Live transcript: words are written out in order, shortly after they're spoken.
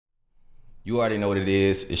You already know what it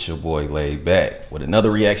is. It's your boy Laid Back with another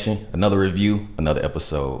reaction, another review, another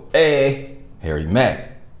episode. Hey, Harry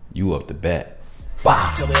Mack, you up the bat.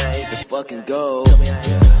 Bah. Tell me I ain't the fucking go.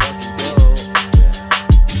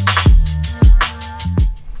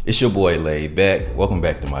 It's your boy Laid Back. Welcome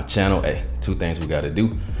back to my channel. Hey, two things we gotta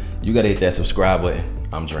do. You gotta hit that subscribe button.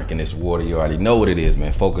 I'm drinking this water. You already know what it is,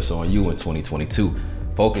 man. Focus on you in 2022.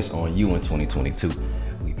 Focus on you in 2022.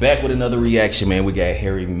 We back with another reaction, man. We got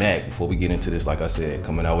Harry Mack. Before we get into this, like I said,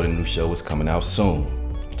 coming out with a new show. It's coming out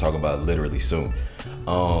soon. Talk about literally soon.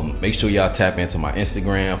 Make sure y'all tap into my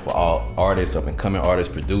Instagram for all artists, up and coming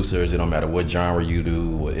artists, producers. It don't matter what genre you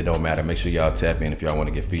do. It don't matter. Make sure y'all tap in if y'all want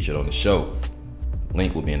to get featured on the show.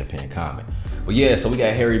 Link will be in the pinned comment. But yeah, so we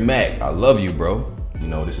got Harry Mack. I love you, bro. You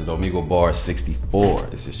know, this is Omegle bar 64.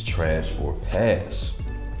 This is Trash or Pass.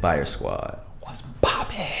 Fire Squad. What's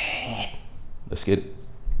poppin'? Let's get it.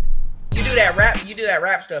 You do that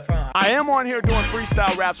rap stuff, huh? I am on here doing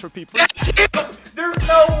freestyle raps for people. There's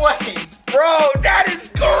no way. Bro, that is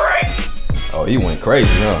great. Oh, he went crazy,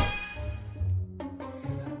 huh?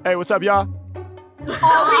 Hey, what's up, y'all?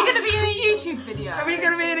 Are we gonna be in a YouTube video? Are we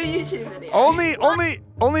gonna be in a YouTube video?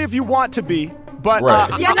 Only if you want to be. But right.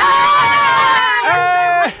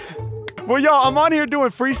 Well, y'all, I'm on here doing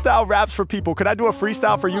freestyle raps for people. Could I do a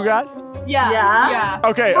freestyle for you guys? Yeah.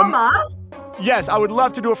 Okay. From us? Yes, I would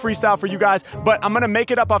love to do a freestyle for you guys, but I'm gonna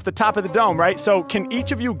make it up off the top of the dome, right? So can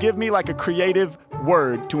each of you give me like a creative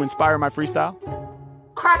word to inspire my freestyle?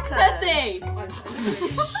 Crackers.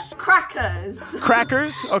 Pussy. Crackers.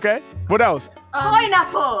 Crackers, okay. What else?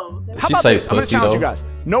 Pineapple. How about this? I'm gonna challenge you guys.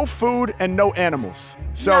 No food and no animals.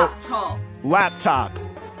 So laptop.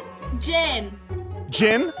 Gin.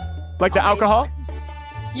 Gin? Like the alcohol?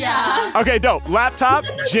 Yeah. Okay, dope. Laptop,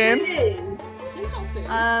 gin. Gin's not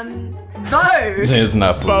food. Vogue. It's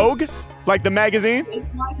not food. Vogue? Like the magazine?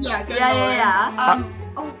 Yeah, go yeah.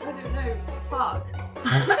 Oh, I don't know. Fuck.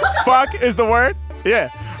 Fuck is the word? Yeah.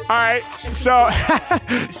 All right. So,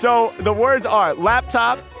 so the words are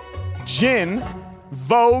laptop, gin,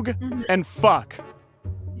 Vogue, and fuck.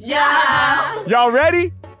 Yeah. Y'all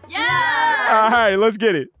ready? Yeah. All right, let's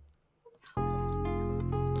get it.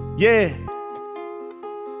 Yeah.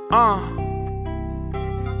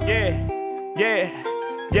 Yeah. Yeah.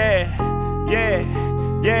 Yeah. Yeah.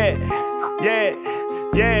 Yeah.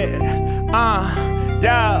 Yeah.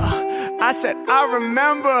 Yeah. I said, I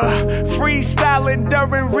remember freestyling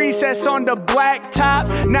during recess on the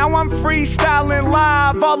blacktop. Now I'm freestyling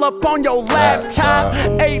live all up on your laptop.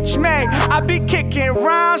 H-Mack, I be kicking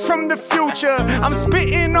rhymes from the future. I'm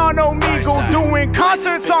spitting on Omegle, doing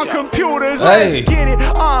concerts on computers. Let's get it,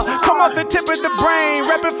 come off the tip of the brain,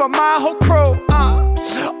 rapping for my whole crew,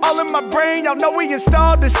 all in my brain, y'all know we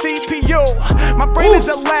installed the CPU. My brain is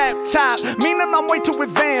a laptop, meaning I'm way too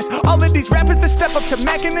advanced. All of these rappers that step up to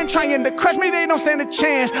Mac and then trying to crush me, they don't stand a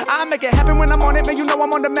chance. I make it happen when I'm on it, man, you know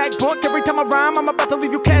I'm on the MacBook. Every time I rhyme, I'm about to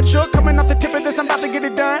leave you cat shook. Coming off the tip of this, I'm about to get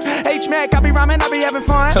it done. H-Mack, I be rhyming, I be having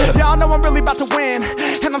fun. Y'all know I'm really about to win,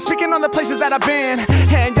 and I'm speaking on the places that I've been.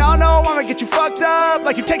 And y'all know I'ma get you fucked up,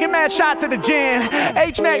 like you taking mad shots at the gin.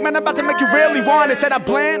 H-Mack, man, I'm about to make you really want it. Said I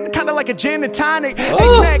blend, kinda like a gin and tonic.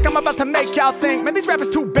 H-Mack, I'm about to make y'all think, man, these rappers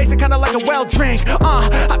too basic, kinda like a well drink.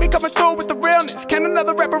 I be coming through with the realness. Can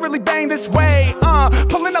another rapper really bang this way?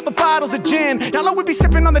 Pulling out the bottles of gin. Y'all know we be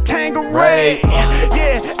sipping on the Tanqueray.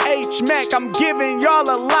 Yeah, H-Mack, I'm giving y'all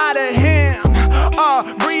a lot of him.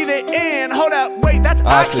 Breathe it in. Hold up, wait, that's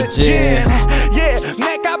oxygen. Yeah,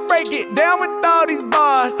 Mack, I break it down with all these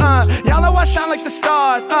bars. Y'all know I shine like the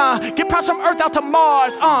stars. Get props from Earth out to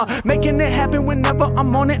Mars. Making it happen whenever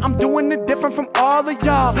I'm on it. I'm doing it different from all of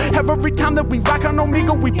y'all. Every time that we rock on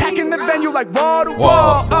Omegle, we packing the venue like wall to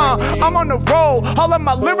wall. I'm on the roll. All of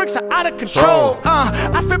my lyrics are out of control.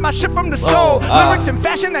 I spit my shit from the soul. Lyrics in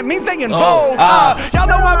fashion, that means they in vogue. Y'all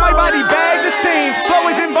know I my body bag the scene. Flow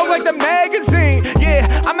is in vogue like the magazine.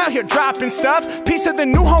 Yeah, I'm out here dropping stuff. Piece of the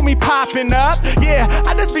new homie popping up. Yeah,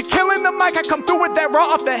 I just be killing the mic. I come through with that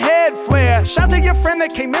raw off the head flare. Shout to your friend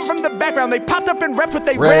that came in from the background. They popped up and repped with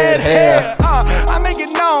their red hair. I make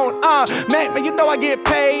it known. Man, you know I get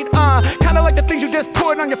paid. Kinda like the things you just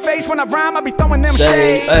put on your face. When I rhyme, I be throwing them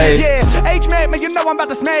shade. Yeah, H-Mack, man, you know I'm about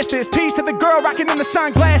to smash this. Peace to the girl rocking in the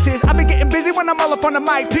sunglasses. I be getting busy when I'm all up on the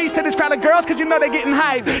mic. Peace to this crowd of girls, cause you know they getting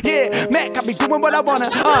hype. Yeah, Mack, I be doing what I wanna.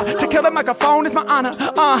 To kill the microphone is my honor.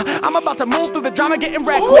 I'm about to move through the drama, getting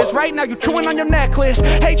reckless. Right now, you chewing on your necklace.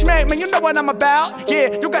 H-Mack, man, you know what I'm about.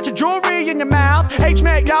 Yeah, you got your jewelry in your mouth.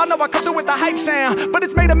 H-Mack, y'all know I come through with the hype sound, but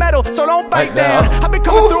it's made of metal, so don't bite down. I be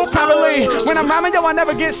coming through properly. When I'm rhyming, yo, I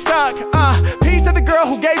never get stuck. Peace to the girl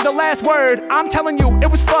who gave the last word. I'm telling you, it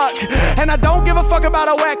was fuck. And I don't give a fuck about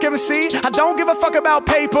a whack MC. I don't give a fuck about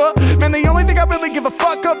paper. Man, the only thing I really give a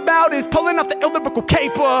fuck about is pulling off the lyrical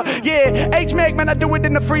caper. Yeah, H-Mack, man, I do it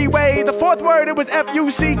in the freeway. The fourth word, it was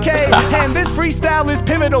F-U-C-K. And this freestyle is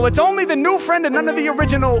pivotal. It's only the new friend and none of the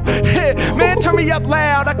original. Man, turn me up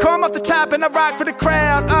loud. I come off the top and I rock for the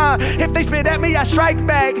crowd. If they spit at me, I strike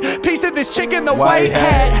back. Piece of this chick in the white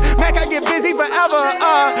hat. Mack, I get busy forever.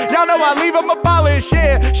 Y'all know I leave them abolished.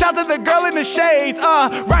 Yeah, shout to the girl in the shades.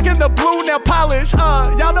 Rocking the blue nail polish.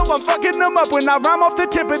 Y'all know I'm fucking them up when I rhyme off the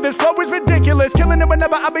tip of this flow is ridiculous. Killing it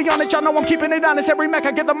whenever I be on it. Y'all know I'm keeping it honest. Every Mack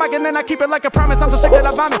I get the mic and then I keep it like a promise. I'm so sick that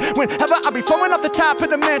I vomit. Whenever I be flowing off the top of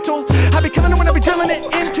the mantle, I be killing it when I be drilling it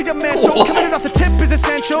into your mantle. Killing it off the tip is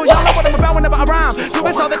essential. Y'all know what I'm about whenever I rhyme. Do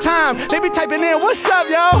this all the time. They be typing in, what's up,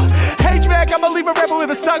 yo? H-Mack, I'ma leave a rebel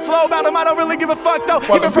with a stuck flow about him. I don't really give a fuck though.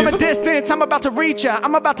 Even from a distance, I'm about to reach ya.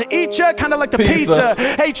 I'm about to eat ya, kinda like the pizza.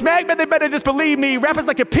 H-Mack, man, they better just believe me. Rappers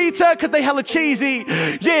like a pizza, cause they hella cheesy.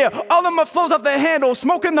 Yeah, all of my flows off the handle.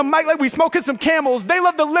 Smoking the mic like we smoking some Camels. They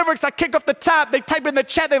love the lyrics, I kick off the top. They type in the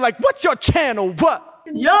chat, they like, what's your channel? What?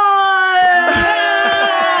 Yo!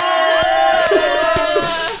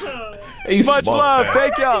 Much love,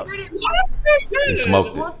 thank y'all. He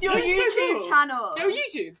smoked it. What's your YouTube channel? Your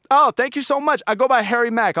YouTube. Oh, thank you so much. I go by Harry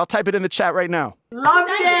Mack. I'll type it in the chat right now. Loved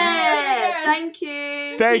it. Thank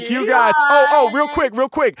you. Thank you guys. Oh, real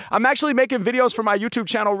quick. I'm actually making videos for my YouTube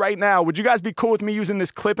channel right now. Would you guys be cool with me using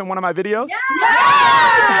this clip in one of my videos? Yeah.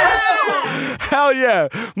 Hell yeah.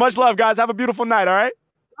 Much love, guys. Have a beautiful night, all right?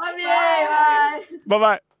 Love you. Bye.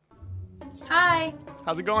 Bye-bye. Hi.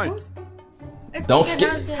 How's it going? Don't skip.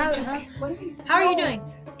 How are you doing?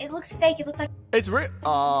 It looks fake. It looks like. It's real.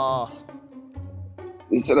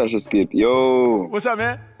 You said I should skip. Yo. What's up,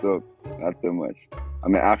 man? So, not too much.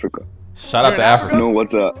 I'm in Africa. Shout out to Africa. No,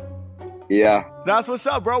 what's up? Yeah. That's what's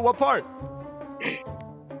up, bro. What part?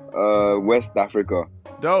 West Africa.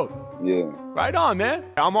 Dope. Yeah. Right on, man.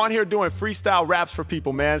 I'm on here doing freestyle raps for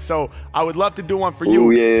people, man. So I would love to do one for you. Oh,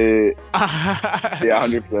 yeah. Yeah,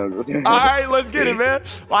 100%. All right, let's get it, man.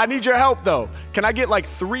 Well, I need your help, though. Can I get like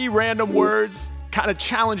 3 random words? Kind of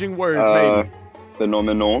challenging words, maybe.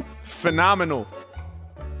 Phenomenal. Phenomenal.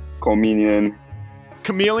 Comedian.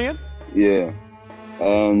 Chameleon? Yeah.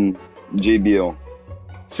 And JBL.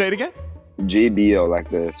 Say it again? JBL, like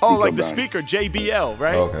the speaker. Oh, like the brand. speaker, JBL,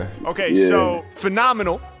 right? Okay. Okay, Yeah. so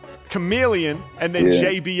phenomenal, chameleon, and then Yeah.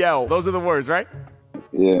 JBL. Those are the words, right?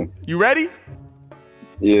 Yeah. You ready?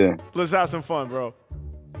 Yeah. Let's have some fun, bro.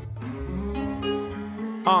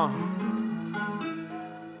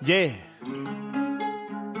 Yeah.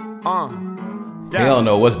 He don't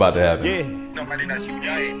know what's about to happen. Yeah.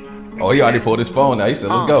 Oh, he already pulled his phone now. He said,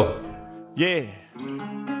 let's go. Yeah.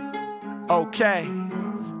 Okay.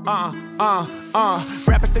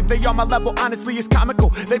 Rappers think they on my level, honestly it's comical.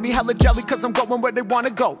 They be hella jelly cause I'm going where they wanna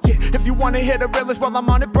go. Yeah, if you wanna hear the realest, well I'm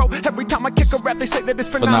on it, bro. Every time I kick a rap, they say that it's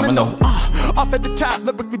phenomenal. Off at the top,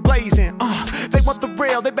 lyrically blazing. They want the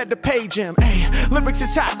real, they better page him. Ay, lyrics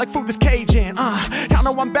is hot like food is Cajun. Y'all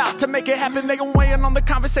know I'm about to make it happen. They gon' weigh in on the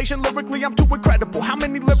conversation. Lyrically, I'm too incredible. How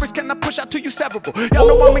many lyrics can I push out to you? Several. Y'all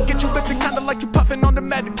know I'ma get you lifted, kinda like you puffing on the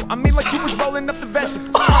medical. I mean, like you was rolling up the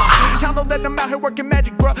vegetables. Y'all know that I'm out here working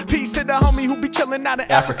magic, bro. Peace to the homie who be chillin' out in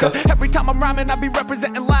Africa. Every time I'm rhyming, I be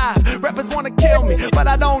representing live. Rappers wanna kill me, but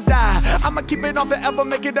I don't die. I'ma keep it on forever,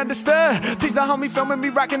 make it understood. Peace the homie filming me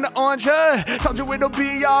rocking the orange hood. Told you it'll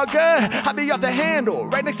be all good. I be off the handle,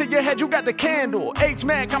 right next to your head, you got the candle.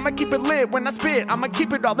 H-Mack, I'ma keep it lit when I spit. I'ma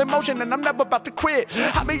keep it all in motion and I'm never about to quit.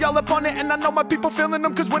 I be all up on it and I know my people feeling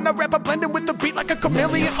them. Cause when I rap, I blend in with the beat like a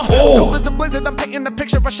chameleon. Cool as a blizzard, I'm painting a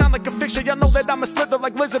picture. I shine like a fixture. Y'all know that I'm a slither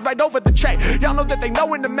like lizard right over the track. Y'all know that they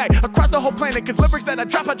know in the Mac across the whole planet. Cause lyrics that I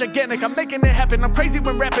drop are gigantic. I'm making it happen. I'm crazy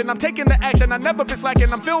when rapping. I'm taking the action. I never been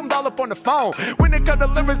slacking. I'm filmed all up on the phone. When it comes to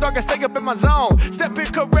lyrics, dog, I stay up in my zone. Step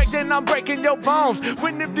it correct and I'm breaking your bones.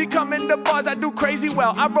 When it be coming to bars, I do crazy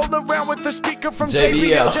well. I roll around with the speaker from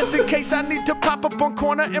JBL. Just in case I need to pop up on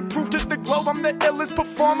corner and prove to the globe I'm the illest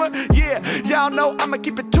performer. Yeah, y'all know I'ma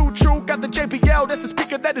keep it too true. Got the JBL, that's the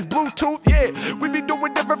speaker that is Bluetooth. Yeah, we be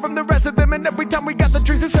doing different from the rest of them. And every time we got the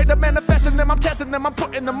dreams, we straight up manifesting them. I'm testing them, I'm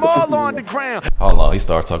putting them all on the ground. Hold on, he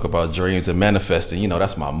started talking about dreams and manifesting. You know,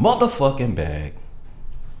 that's my motherfucking bag.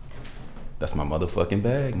 That's my motherfucking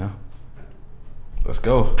bag now. Let's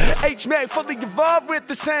go. H-Mack fully evolved with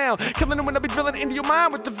the sound. Killing them when I be drilling into your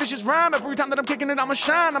mind with the vicious rhyme. Every time that I'm kicking it, I'ma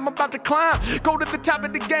shine. I'm about to climb. Go to the top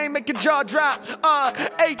of the game, make your jaw drop.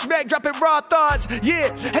 H-Mack dropping raw thoughts.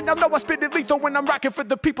 Yeah, and y'all know I spit it lethal when I'm rocking for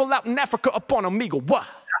the people out in Africa up on Omegle. What?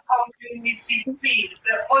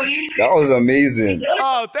 That was amazing.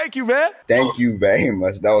 Oh, thank you, man. Thank you very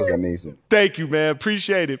much. That was amazing. Thank you, man.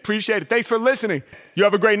 Appreciate it. Appreciate it. Thanks for listening. You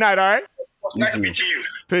have a great night, all right? Nice to meet you.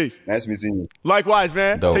 Peace. Nice meeting you. Likewise,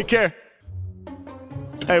 man. Dope. Take care.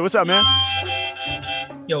 Hey, what's up, man?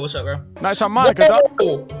 Yo, what's up, bro? Nice harmonica, dog.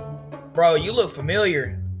 Whoa. Bro, you look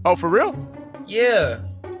familiar. Oh, for real? Yeah.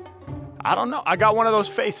 I don't know. I got one of those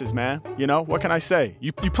faces, man. You know, what can I say?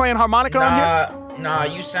 You playing harmonica on here? Nah,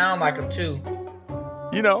 you sound like him too.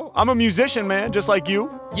 You know, I'm a musician, man, just like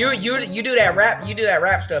you. You do that rap. You do that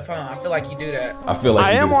rap stuff, huh? I feel like you do that. I feel like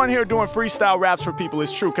I you am do. on here doing freestyle raps for people.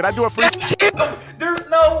 It's true. Could I do a freestyle? There's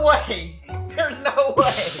no way. There's no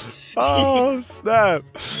way. Oh, snap.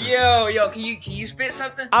 Yo, can you spit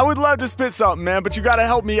something? I would love to spit something, man, but you gotta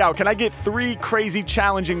help me out. Can I get 3 crazy,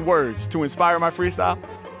 challenging words to inspire my freestyle?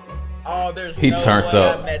 Oh, there's He no turned way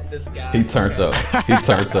up. I met this guy. He turned up. He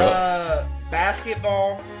turned up.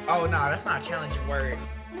 Basketball. Oh, no, that's not a challenging word.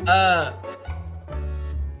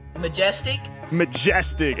 Majestic.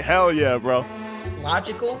 Majestic. Hell yeah, bro.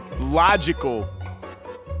 Logical. Logical.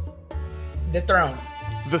 The throne.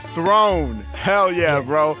 The throne. Hell yeah,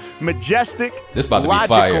 bro. Majestic. This about to be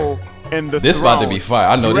logical, fire. And the This throne. about to be fire.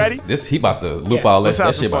 I know You this. ready? This he about to loop Yeah. all that. Let's have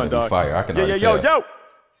That some shit about fun, to be dog. fire. I can Yo, already yo, tell. yo.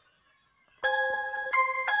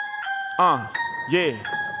 Yeah.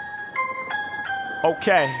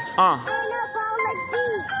 Okay.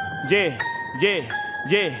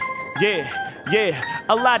 Yeah.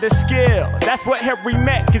 A lot of skill. That's what Harry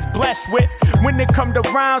Mack is blessed with. When it come to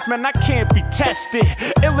rhymes, man, I can't be tested.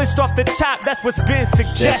 Illest off the top, that's what's been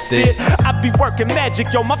suggested. I be working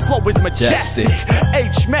magic, yo, my flow is majestic.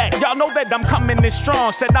 H-Mack, y'all know that I'm coming in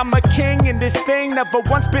strong. Said I'm a king and this thing never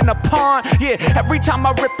once been a pawn. Yeah, every time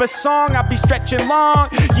I rip a song, I be stretching long.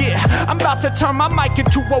 Yeah, I'm about to turn my mic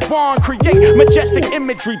into a wand. Create majestic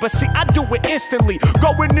imagery, but see, I do it instantly.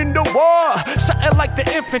 Going into war, something like the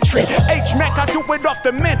infantry. H-Mack, I do it off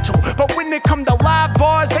the mental. But when it come to live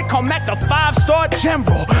bars, they call Mack the 5-star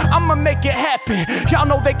general. I'ma make it happen. Y'all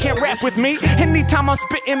know they can't rap with me. Anytime I'm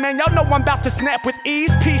spitting, man, y'all know I'm about to snap with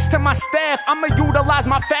ease. Peace to my staff, I'ma utilize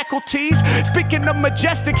my faculties. Speaking of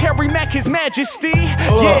majestic, Harry Mack, his majesty.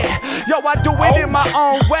 Yeah, yo, I do it in my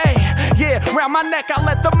own way. Yeah, round my neck, I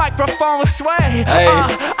let the microphone sway.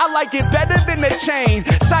 I like it better than a chain.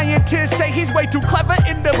 Scientists say he's way too clever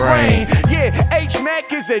in the brain. Yeah,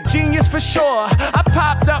 H-Mack is a genius for sure. I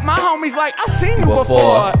popped up, my homies like, I seen you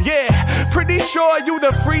before. Yeah, pretty sure you the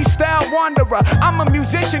freestyle wanderer. I'm a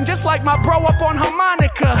musician just like my bro up on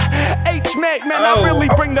harmonica. H-Mack, man, I really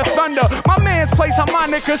bring the thunder. My man's plays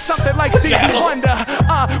harmonica, something like Stevie Wonder.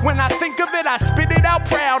 When I think of it, I spit it out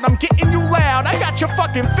proud. I'm getting you loud. I got your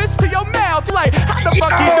fucking fist to your mouth. Like, how the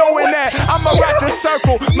fuck you doing that? I'ma rock the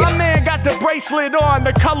circle. My man got the bracelet on,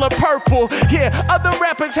 the color purple. Yeah, other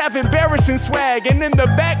rappers have embarrassing swag. And in the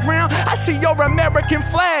background, I see your American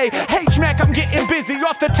flag. H-Mack, I'm getting busy.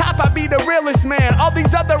 Off the top, I be the realest man. All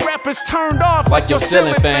these other rappers turned off like your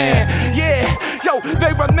ceiling fan. Yeah, yo,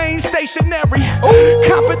 they remain stationary.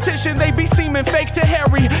 Competition, they be seeming fake to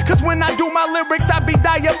Harry. Cause when I do my lyrics, I be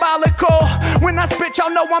diabolical. When I spit,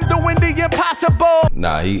 y'all know I'm doing the impossible.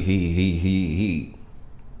 Nah, he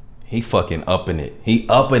fucking upping it. He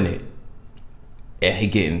upping it. And he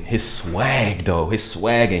getting his swag though. His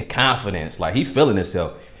swag and confidence. Like he feeling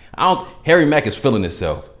himself. Harry Mack is feeling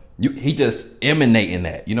himself. He just emanating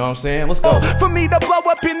that. You know what I'm saying? Let's go. For me to blow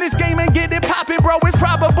up in this game and get it poppin', bro, it's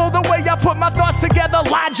probable the way I put my thoughts together,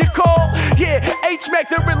 logical. Yeah, H-Mack,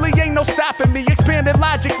 there really ain't no stopping me. Expanding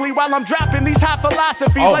logically while I'm dropping these high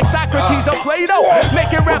philosophies like Socrates or Plato.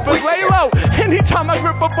 Making rappers lay low. Anytime I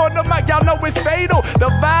grip up on the mic, y'all know it's fatal.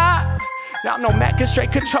 The vibe. Y'all know Mack is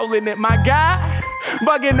straight controlling it, my guy.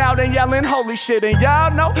 Bugging out and yelling holy shit. And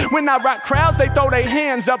y'all know when I rock crowds, they throw their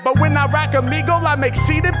hands up. But when I rock Omegle, I make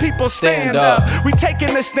seated people stand up. We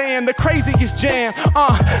taking a stand, the craziest jam.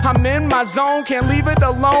 I'm in my zone, can't leave it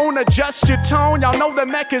alone. Adjust your tone. Y'all know that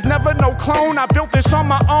Mack is never no clone. I built this on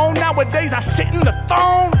my own. Nowadays, I sit in the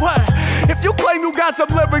throne. What? If you claim you got some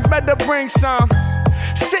lyrics, better bring some.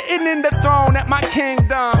 sitting in the throne at my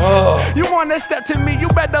kingdom. You wanna step to me, you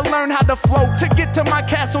better learn how to float. To get to my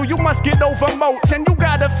castle, you must get over moats. And you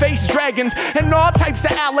gotta face dragons and all types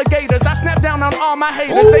of alligators. I snap down on all my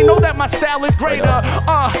haters. They know that my style is greater.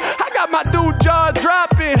 I got my dude jaw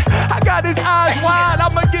dropping. I got his eyes wide,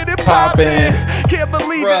 I'ma get it poppin'. Can't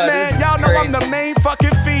believe it, man. Y'all know I'm the main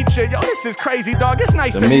fucking feature. Yo, this is crazy, dog. It's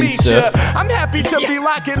nice to meet ya. I'm happy to be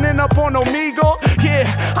locking in up on Omegle.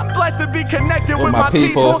 Yeah, I'm blessed to be connected with my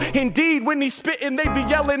people. Indeed, when he's spitting, they be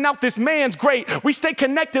yelling out, this man's great. We stay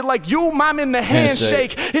connected like you, mom, in the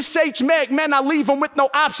handshake. It's Mack, man, I leave him with no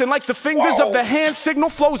option. Like the fingers of the hand signal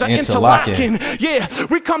flows are interlocking. Yeah,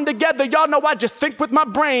 we come together, y'all know I just think with my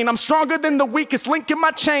brain. I'm stronger than the weakest link in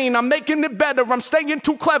my chain. I'm making it better, I'm staying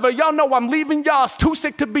too clever. Y'all know I'm leaving y'all too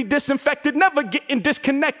sick to be disinfected, never getting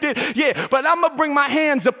disconnected. Yeah, but I'ma bring my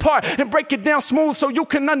hands apart and break it down smooth so you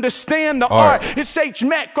can understand the art. It's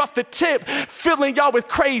Mack off the tip, filling y'all with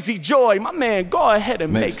crazy joy. My man, go ahead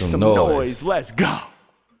and make some noise. Let's go.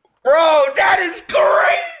 Bro, that is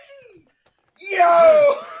crazy!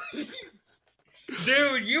 Yo!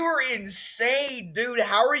 Dude, you were insane, dude.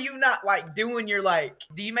 How are you not, like, doing your, like,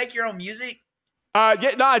 do you make your own music?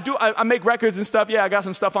 Yeah, no, I do. I make records and stuff. Yeah, I got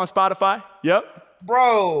some stuff on Spotify. Yep.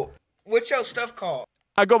 Bro, what's your stuff called?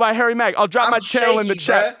 I go by Harry Mack. I'll drop my channel in the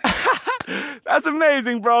chat. That's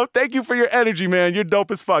amazing, bro. Thank you for your energy, man. You're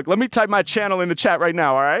dope as fuck. Let me type my channel in the chat right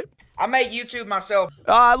now, all right? I make YouTube myself.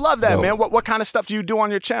 I love that, man. What kind of stuff do you do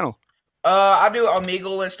on your channel? I do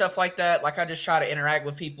Omegle and stuff like that. Like, I just try to interact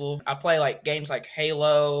with people. I play, like, games like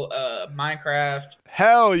Halo, Minecraft.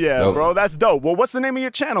 Hell yeah, bro. That's dope. Well, what's the name of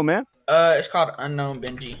your channel, man? It's called Unknown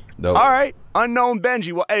Benji. All right, Unknown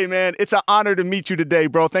Benji. Well, hey, man, it's an honor to meet you today,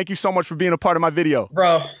 bro. Thank you so much for being a part of my video.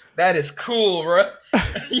 Bro, that is cool, bro.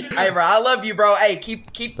 Hey, bro, I love you, bro. Hey,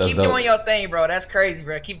 keep doing your thing, bro. That's crazy,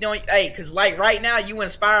 bro. Keep doing, hey, because, like, right now, you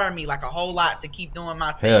inspire me, like, a whole lot to keep doing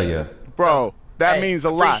my thing. Hell yeah. Bro. That means a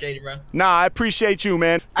lot. Appreciate it, bro. Nah, I appreciate you,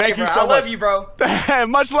 man. Thank you so much. I love you, bro.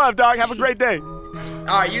 Much love, dog. Have a great day. All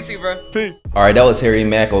right, you too, bro. Peace. All right, that was Harry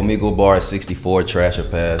Mack, Omegle bar 64, trash or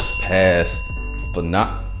pass. For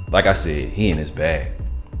not, like I said, he in his bag.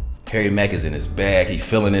 Harry Mack is in his bag. He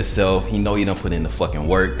feeling himself. He know he done put in the fucking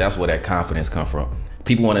work. That's where that confidence come from.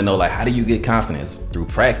 People want to know, like, how do you get confidence? Through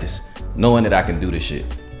practice. Knowing that I can do this shit.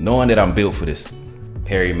 Knowing that I'm built for this.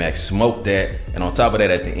 Harry Mack smoked that, and on top of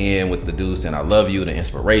that, at the end with the dude saying I love you, the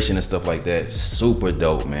inspiration and stuff like that, super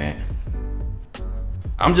dope, man.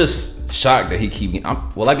 I'm just shocked that he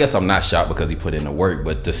well, I guess I'm not shocked because he put in the work,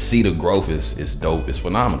 but to see the growth is dope. It's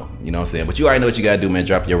phenomenal, you know what I'm saying? But you already know what you gotta do, man.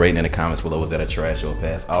 Drop your rating in the comments below. Was that a trash or a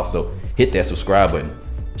pass? Also, hit that subscribe button.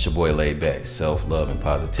 It's your boy Laid Back, self-love and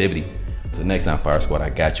positivity. Till next time, Fire Squad, I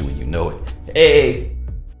got you and you know it. Hey!